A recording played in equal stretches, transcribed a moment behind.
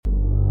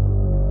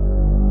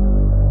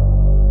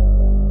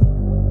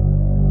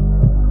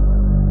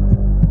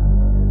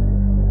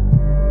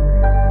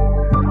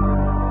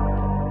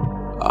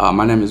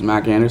My name is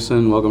Mac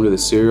Anderson. Welcome to the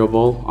Cereal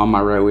Bowl. On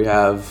my right, we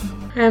have...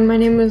 Hi, my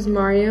name is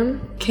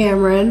Mariam.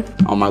 Cameron.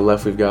 On my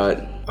left, we've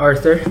got...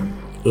 Arthur.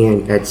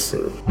 And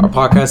Edson. Our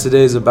podcast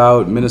today is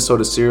about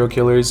Minnesota serial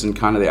killers and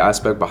kind of the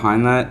aspect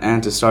behind that.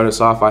 And to start us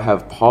off, I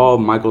have Paul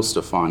Michael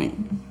Stefani,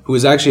 who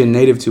is actually a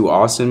native to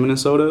Austin,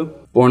 Minnesota.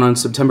 Born on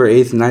September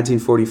 8th,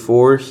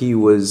 1944, he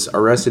was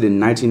arrested in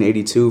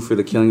 1982 for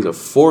the killings of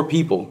 4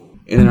 people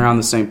in and around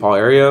the St. Paul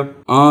area.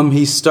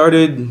 He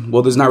started,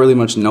 well, there's not really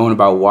much known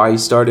about why he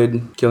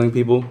started killing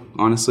people,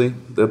 honestly.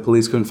 The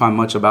police couldn't find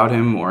much about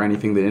him or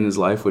anything that in his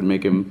life would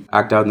make him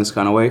act out in this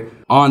kind of way.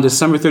 On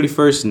December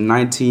 31st,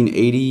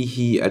 1980,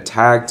 he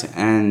attacked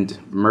and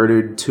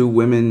murdered 2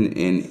 women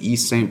in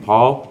East St.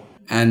 Paul.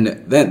 And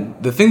then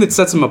the thing that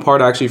sets him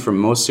apart actually from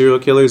most serial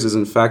killers is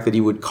in fact that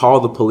he would call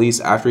the police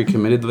after he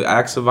committed the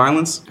acts of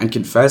violence and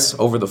confess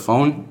over the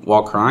phone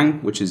while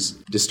crying, which is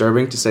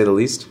disturbing to say the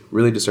least.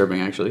 Really disturbing,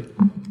 actually.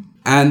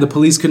 And the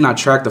police could not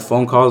track the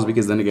phone calls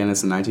because then again,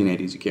 it's the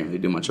 1980s. You can't really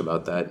do much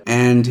about that.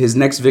 And his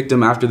next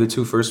victim after the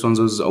 2 first ones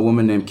was a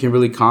woman named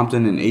Kimberly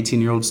Compton, an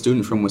 18-year-old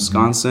student from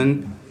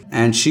Wisconsin.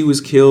 And she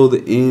was killed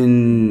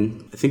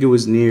in, I think it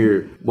was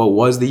near what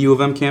was the U of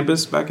M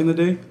campus back in the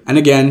day. And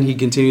again, he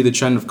continued the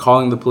trend of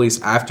calling the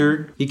police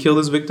after he killed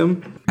his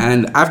victim.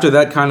 And after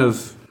that kind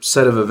of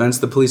set of events,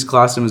 the police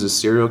classed him as a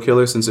serial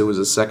killer since it was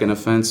a second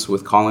offense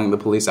with calling the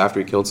police after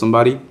he killed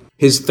somebody.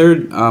 His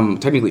third,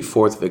 technically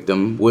 4th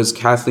victim was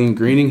Kathleen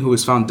Greening, who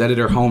was found dead at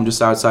her home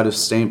just outside of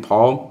St.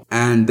 Paul.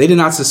 And they did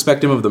not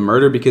suspect him of the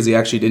murder because he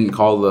actually didn't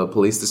call the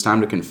police this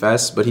time to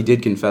confess, but he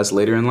did confess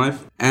later in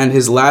life. And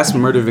his last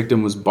murder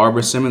victim was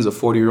Barbara Simmons, a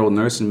 40-year-old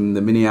nurse in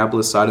the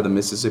Minneapolis side of the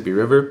Mississippi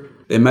River.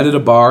 They met at a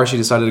bar, she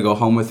decided to go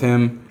home with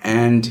him,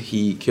 and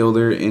he killed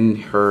her in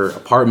her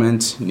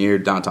apartment near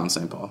downtown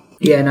St. Paul.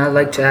 Yeah, and I'd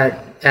like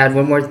to add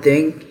one more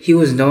thing. He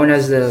was known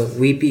as the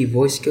Weepy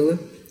Voice Killer.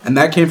 And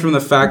that came from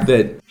the fact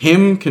that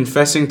him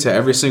confessing to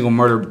every single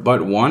murder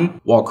but one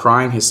while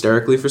crying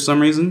hysterically for some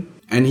reason.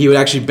 And he would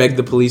actually beg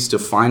the police to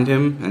find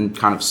him and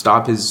kind of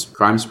stop his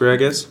crime spree, I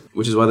guess,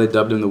 which is why they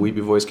dubbed him the Weepy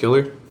Voice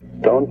Killer.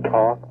 Don't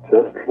talk,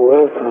 just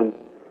listen.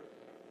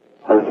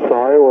 I'm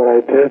sorry what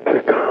I did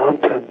to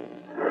Compton.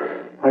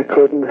 I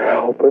couldn't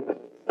help it.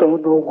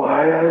 Don't know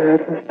why I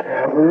had to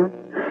stab her.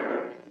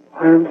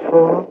 I am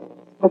so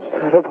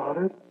upset about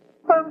it.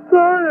 I'm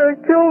sorry I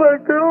killed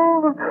that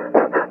girl.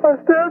 I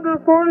stabbed her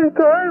 40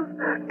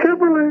 times.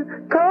 Kimberly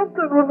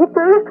Compton was the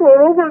first one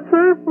over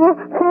St.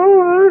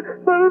 Paul.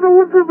 I don't know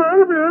what's the matter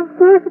with me.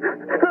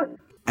 I'm sick.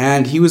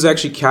 And he was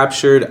actually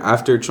captured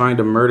after trying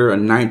to murder a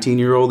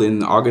 19-year-old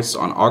on August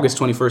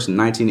 21st,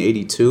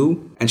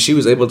 1982. And she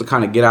was able to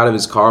kind of get out of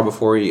his car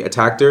before he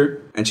attacked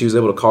her. And she was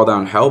able to call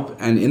down help.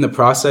 And in the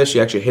process, she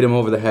actually hit him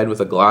over the head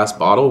with a glass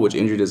bottle, which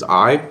injured his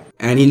eye.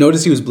 And he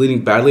noticed he was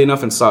bleeding badly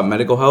enough and sought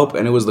medical help.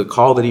 And it was the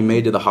call that he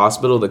made to the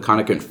hospital that kind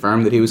of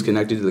confirmed that he was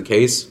connected to the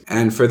case.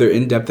 And further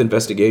in-depth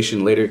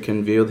investigation later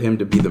revealed him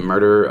to be the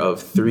murderer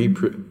of three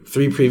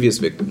previous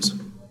victims.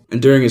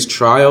 And during his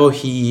trial,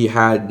 he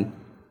had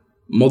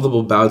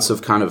multiple bouts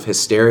of kind of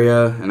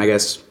hysteria, and I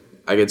guess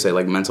I could say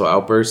like mental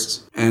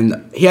outbursts.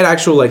 And he had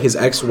actual, like, his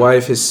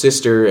ex-wife, his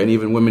sister, and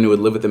even women who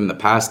had lived with him in the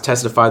past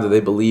testified that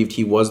they believed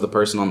he was the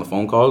person on the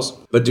phone calls.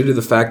 But due to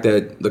the fact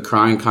that the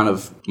crying kind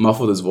of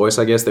muffled his voice,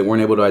 I guess, they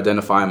weren't able to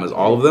identify him as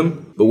all of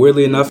them. But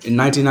weirdly enough, in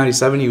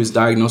 1997, he was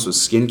diagnosed with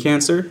skin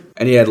cancer,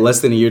 and he had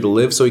less than a year to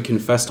live, so he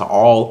confessed to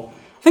all,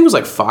 I think it was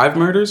like 5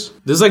 murders.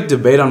 There's like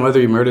debate on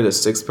whether he murdered a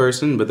 6th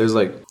person, but there's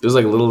like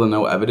little to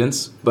no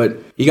evidence. But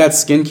he got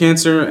skin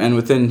cancer,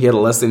 and he had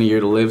less than a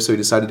year to live, so he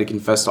decided to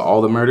confess to all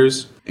the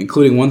murders,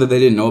 including one that they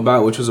didn't know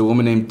about, which was a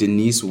woman named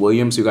Denise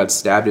Williams who got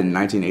stabbed in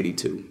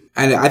 1982.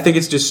 And I think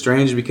it's just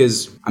strange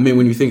because, I mean,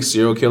 when you think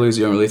serial killers,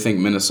 you don't really think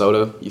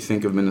Minnesota. You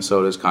think of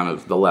Minnesota as kind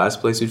of the last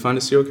place you'd find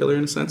a serial killer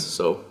in a sense.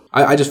 So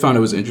I just found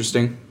it was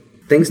interesting.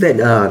 Things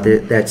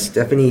that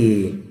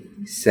Stephanie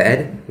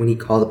said when he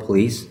called the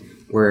police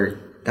were,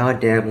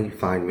 "God damn, will you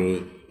find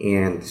me?"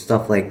 and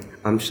stuff like,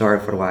 "I'm sorry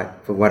for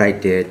what I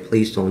did.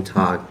 Please don't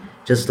talk.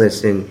 Just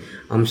listen.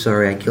 I'm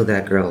sorry I killed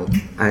that girl.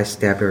 I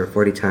stabbed her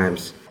 40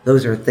 times."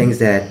 Those are things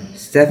that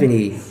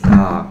Stephanie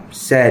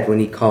said when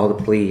he called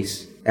the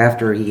police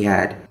after he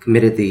had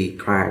committed the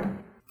crime.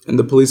 And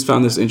the police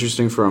found this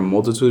interesting for a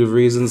multitude of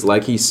reasons.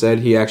 Like he said,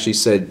 he actually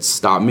said,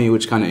 "Stop me,"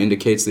 which kind of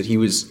indicates that he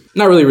was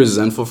not really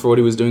resentful for what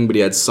he was doing, but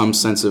he had some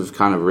sense of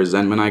kind of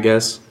resentment, I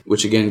guess,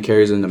 which again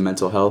carries into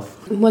mental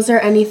health. Was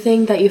there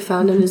anything that you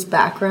found in his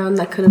background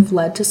that could have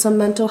led to some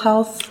mental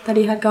health that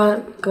he had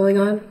going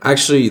on?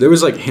 Actually, there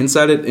was like hints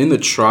at it. In the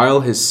trial,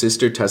 his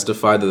sister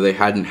testified that they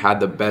hadn't had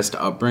the best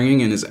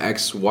upbringing, and his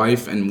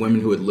ex-wife and women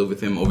who had lived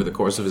with him over the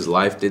course of his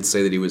life did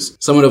say that he was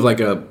somewhat of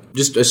like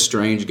just a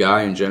strange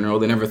guy in general.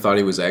 They never thought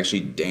he was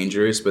actually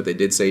dangerous, but they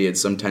did say he had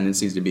some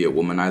tendencies to be a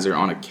womanizer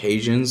on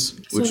occasions,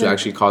 which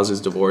actually caused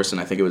his divorce,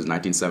 and I think it was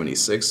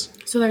 1976.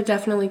 So there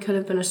definitely could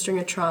have been a string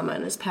of trauma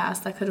in his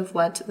past that could have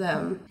led to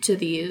them to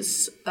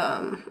these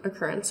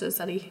occurrences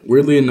that he...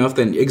 Weirdly enough,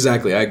 then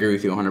exactly, I agree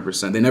with you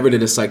 100%. They never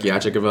did a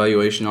psychiatric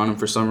evaluation on him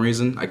for some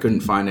reason. I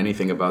couldn't find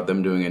anything about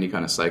them doing any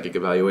kind of psychic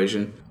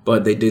evaluation.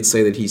 But they did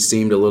say that he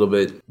seemed a little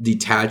bit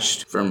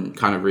detached from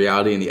kind of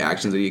reality and the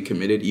actions that he had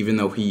committed, even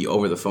though he,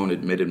 over the phone,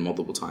 admitted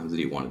multiple times that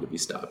he wanted to be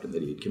stopped and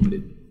that he had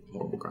committed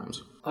horrible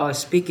crimes.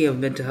 Speaking of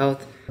mental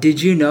health, did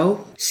you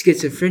know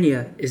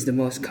schizophrenia is the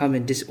most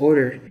common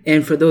disorder?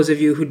 And for those of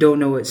you who don't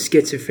know what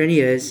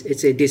schizophrenia is,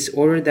 it's a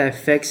disorder that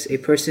affects a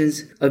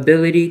person's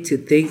ability to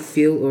think,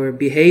 feel, or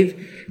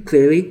behave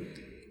clearly.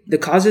 The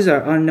causes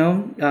are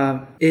unknown.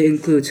 It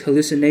includes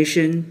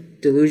hallucination,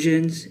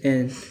 delusions,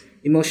 and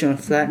emotional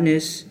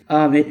flatness.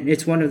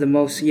 It's one of the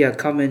most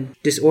common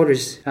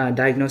disorders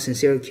diagnosed in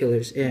serial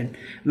killers. And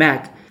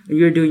Mac, when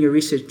you were doing your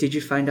research, did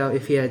you find out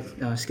if he had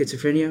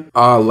schizophrenia?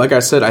 Like I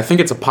said, I think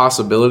it's a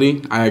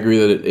possibility. I agree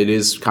that it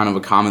is kind of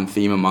a common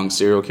theme among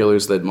serial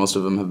killers that most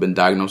of them have been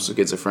diagnosed with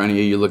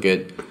schizophrenia. You look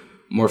at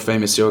more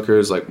famous serial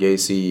killers like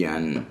Gacy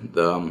and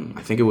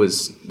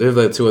there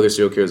were 2 other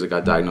serial killers that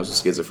got diagnosed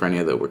with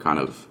schizophrenia that were kind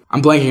of,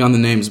 I'm blanking on the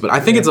names, but I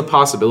think it's a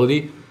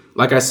possibility.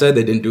 Like I said,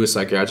 they didn't do a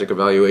psychiatric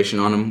evaluation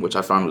on him, which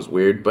I found was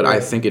weird, but I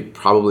think it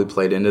probably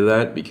played into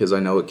that because I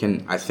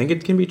think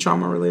it can be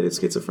trauma-related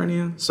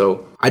schizophrenia.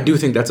 So I do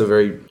think that's a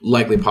very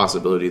likely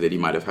possibility that he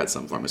might have had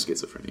some form of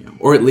schizophrenia.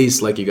 Or at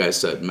least, like you guys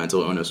said,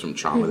 mental illness from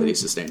trauma that he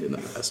sustained in the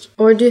past.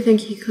 Or do you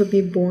think he could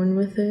be born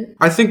with it?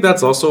 I think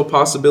that's also a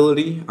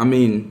possibility. I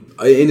mean,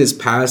 in his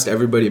past,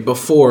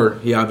 before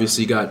he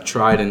obviously got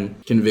tried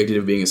and convicted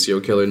of being a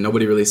serial killer,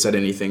 nobody really said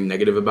anything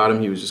negative about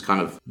him. He was just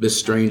kind of this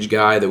strange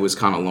guy that was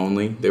kind of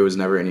lonely. There was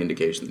never any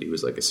indication that he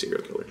was like a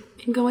serial killer.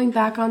 And going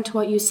back onto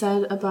what you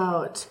said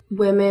about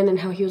women and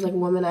how he was like a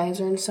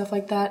womanizer and stuff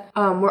like that,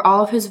 were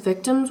all of his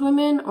victims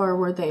women or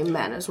were they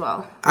men as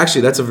well?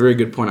 Actually, that's a very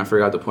good point I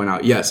forgot to point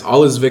out. Yes,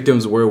 all his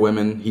victims were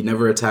women. He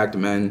never attacked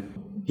men.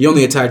 He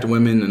only attacked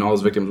women, and all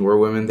his victims were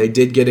women. They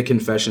did get a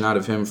confession out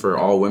of him for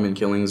all women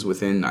killings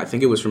within, I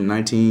think it was from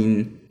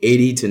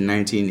 1980 to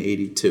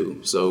 1982.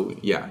 So,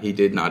 yeah, he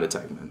did not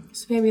attack men.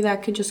 So maybe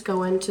that could just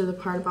go into the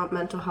part about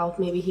mental health.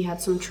 Maybe he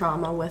had some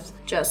trauma with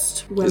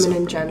just women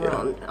in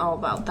general and all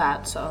about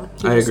that. So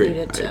he I just agree.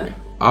 needed to...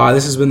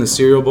 This has been the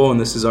Serial Bowl, and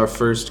this is our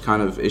first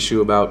kind of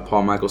issue about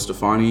Paul Michael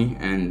Stefani.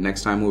 And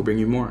next time we'll bring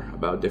you more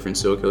about different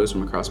serial killers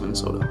from across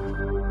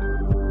Minnesota.